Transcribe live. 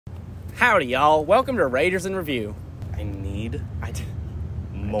Howdy, y'all. Welcome to Raiders in Review. I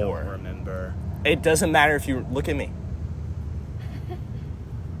more. I don't remember. It doesn't matter if you look at me.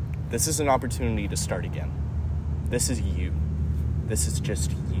 This is an opportunity to start again. This is you. This is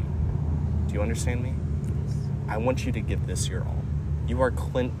just you. Do you understand me? I want you to give this your all. You are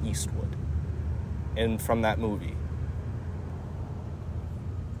Clint Eastwood. And from that movie.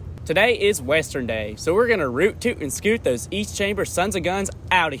 Today is Western Day, so we're gonna root, toot, and scoot those East Chamber sons of guns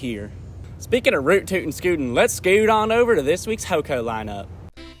out of here. Speaking of root, toot, and scooting, let's scoot on over to this week's HOCO lineup.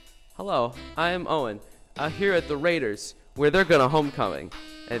 Hello, I am Owen, here at the Raiders, where they're gonna homecoming.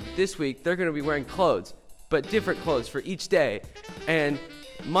 And this week, they're gonna be wearing clothes, but different clothes for each day. And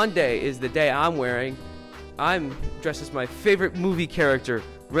Monday is the day I'm dressed as my favorite movie character,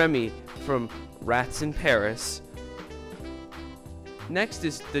 Remy, from Rats in Paris. Next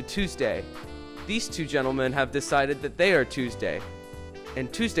is the Tuesday. These two gentlemen have decided that they are Tuesday.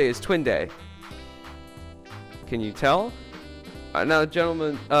 And Tuesday is Twin Day. Can you tell? Now,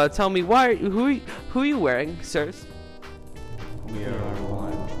 gentlemen, tell me who are you wearing, sirs? We are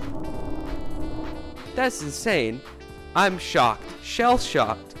one. That's insane. I'm shocked.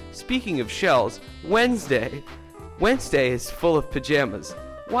 Shell-shocked. Speaking of shells, Wednesday. Wednesday is full of pajamas.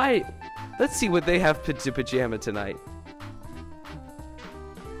 Why? Let's see what they have to pajama tonight.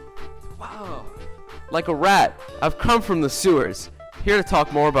 Wow. Like a rat, I've come from the sewers. Here to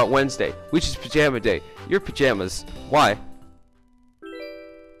talk more about Wednesday, which is pajama day. Your pajamas. Why?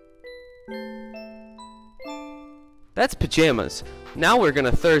 That's pajamas. Now we're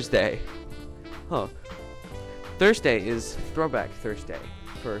gonna Thursday. Huh. Thursday is Throwback Thursday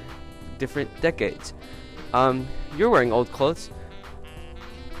for different decades. You're wearing old clothes.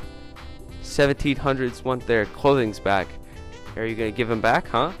 1700s want their clothing's back. Are you gonna give them back,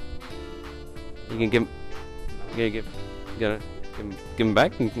 huh? You gonna give them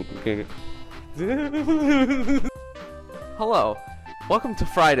back? Hello. Welcome to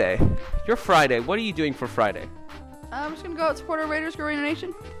Friday. Your Friday. What are you doing for Friday? I'm just gonna go out support our Raiders, go Raider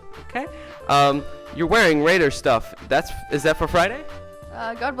Nation. Okay. You're wearing Raider stuff. Is that for Friday?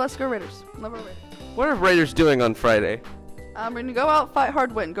 God bless, go Raiders. Love our Raiders. What are Raiders doing on Friday? We're gonna go out, fight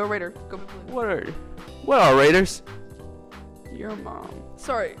hard, win. Go Raider. Go Blue. What are Raiders? Your mom.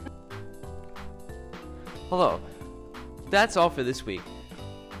 Sorry. Hello. That's all for this week.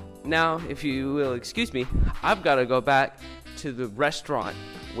 Now, if you will excuse me, I've got to go back to the restaurant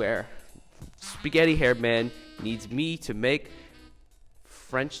where spaghetti-haired man needs me to make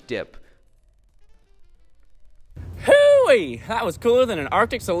French dip. Hooey! That was cooler than an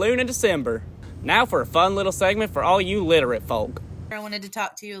Arctic saloon in December. Now for a fun little segment for all you literate folk. I wanted to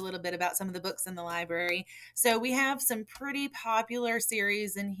talk to you a little bit about some of the books in the library. So we have some pretty popular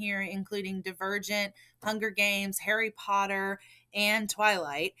series in here, including Divergent, Hunger Games, Harry Potter, and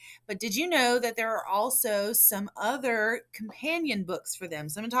Twilight. But did you know that there are also some other companion books for them?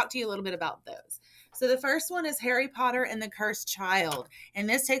 So I'm going to talk to you a little bit about those. So the first one is Harry Potter and the Cursed Child. And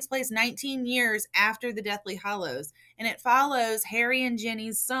this takes place 19 years after the Deathly Hallows. And it follows Harry and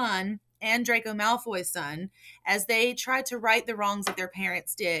Ginny's son, and Draco Malfoy's son, as they try to right the wrongs that their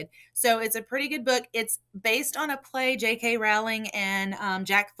parents did. So it's a pretty good book. It's based on a play J.K. Rowling and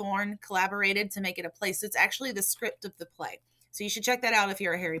Jack Thorne collaborated to make it a play. So it's actually the script of the play. So you should check that out if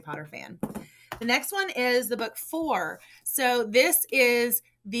you're a Harry Potter fan. The next one is the book 4. So this is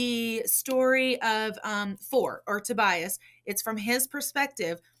the story of 4, or Tobias. It's from his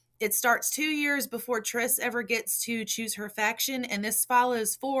perspective. It starts 2 years before Triss ever gets to choose her faction, and this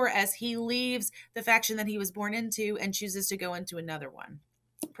follows 4 as he leaves the faction that he was born into and chooses to go into another one.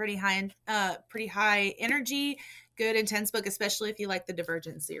 Pretty high energy, good intense book, especially if you like the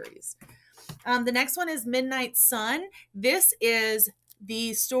Divergent series. The next one is Midnight Sun. This is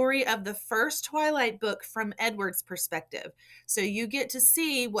the story of the first Twilight book from Edward's perspective. So you get to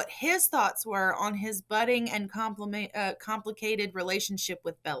see what his thoughts were on his budding and complicated relationship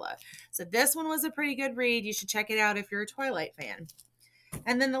with Bella. So this one was a pretty good read. You should check it out if you're a Twilight fan.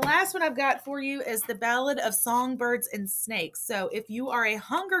 And then the last one I've got for you is The Ballad of Songbirds and Snakes. So if you are a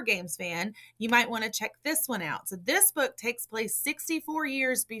Hunger Games fan, you might want to check this one out. So this book takes place 64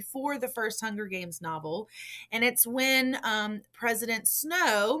 years before the first Hunger Games novel. And it's when President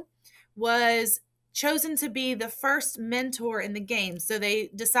Snow was chosen to be the first mentor in the game. So they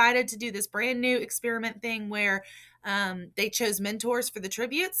decided to do this brand new experiment thing where they chose mentors for the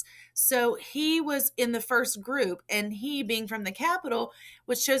tributes. So he was in the first group, and he, being from the capital,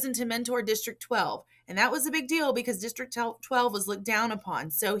 was chosen to mentor District 12. And that was a big deal because District 12 was looked down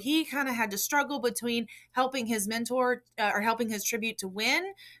upon. So he kind of had to struggle between helping his mentor or helping his tribute to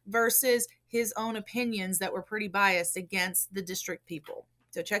win versus his own opinions that were pretty biased against the district people.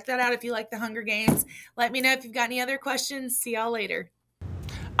 So check that out if you like the Hunger Games. Let me know if you've got any other questions. See y'all later.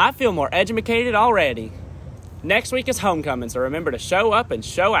 I feel more educated already. Next week is homecoming, so remember to show up and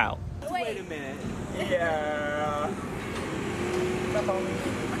show out. Wait a minute. Yeah.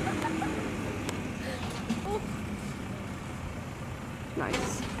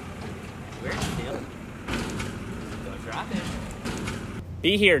 Nice.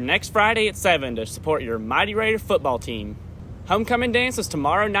 Be here next Friday at 7 to support your Mighty Raider football team. Homecoming dance is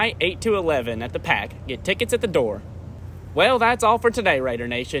tomorrow night, 8 to 11 at the Pack. Get tickets at the door. Well, that's all for today, Raider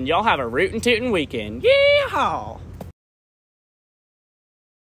Nation. Y'all have a rootin' tootin' weekend. Yeehaw!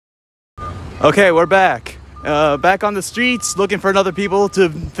 Okay, we're back. Back on the streets, looking for other people to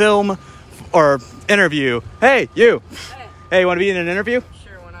film or interview. Hey, you. Hey, want to be in an interview?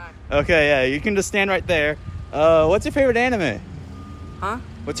 Sure, why not? Okay, yeah, you can just stand right there. What's your favorite anime? Huh?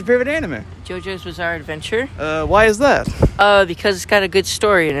 What's your favorite anime? JoJo's Bizarre Adventure. Why is that? Because it's got a good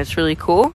story and it's really cool.